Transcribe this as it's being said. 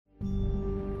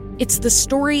It's the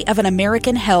story of an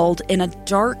American held in a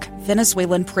dark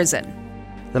Venezuelan prison.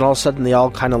 Then all of a sudden, they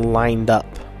all kind of lined up.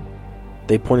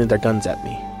 They pointed their guns at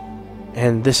me.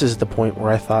 And this is the point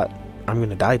where I thought, I'm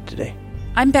going to die today.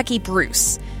 I'm Becky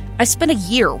Bruce. I spent a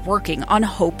year working on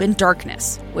Hope in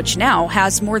Darkness, which now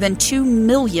has more than 2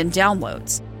 million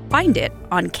downloads. Find it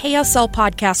on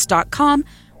kslpodcast.com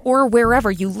or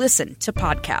wherever you listen to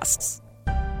podcasts.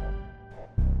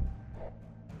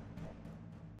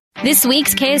 This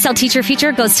week's KSL Teacher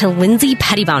Feature goes to Lindsey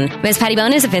Pettibone. Ms.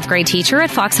 Pettibone is a 5th grade teacher at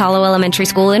Fox Hollow Elementary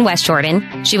School in West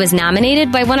Jordan. She was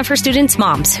nominated by one of her students'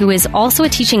 moms, who is also a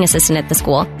teaching assistant at the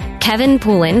school. Kevin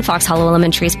Poulin, Fox Hollow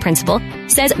Elementary's principal,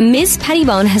 says Ms.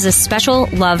 Pettibone has a special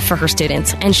love for her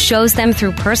students and shows them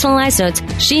through personalized notes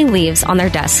she leaves on their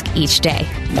desk each day.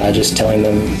 Just telling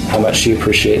them how much she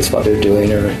appreciates what they're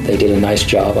doing, or they did a nice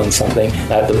job on something.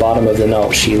 At the bottom of the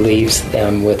note, she leaves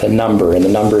them with a number, and the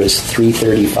number is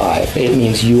 335. It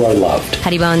means you are loved.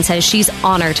 Pettibone says she's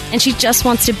honored, and she just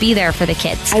wants to be there for the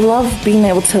kids. I love being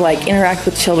able to interact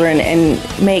with children and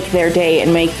make their day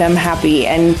and make them happy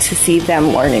and to see them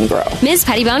learn and grow. Ms.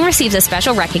 Pettibone receives a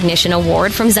special recognition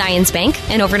award from Zions Bank,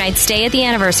 an overnight stay at the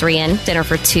Anniversary Inn, dinner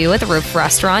for 2 at the Roof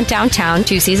Restaurant downtown,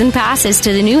 2 season passes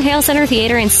to the new Hale Center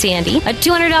Theater in Sandy, a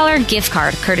 $200 gift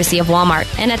card courtesy of Walmart,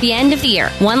 and at the end of the year,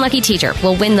 one lucky teacher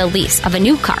will win the lease of a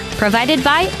new car provided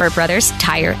by Burt Bros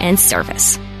Tire and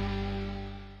Service.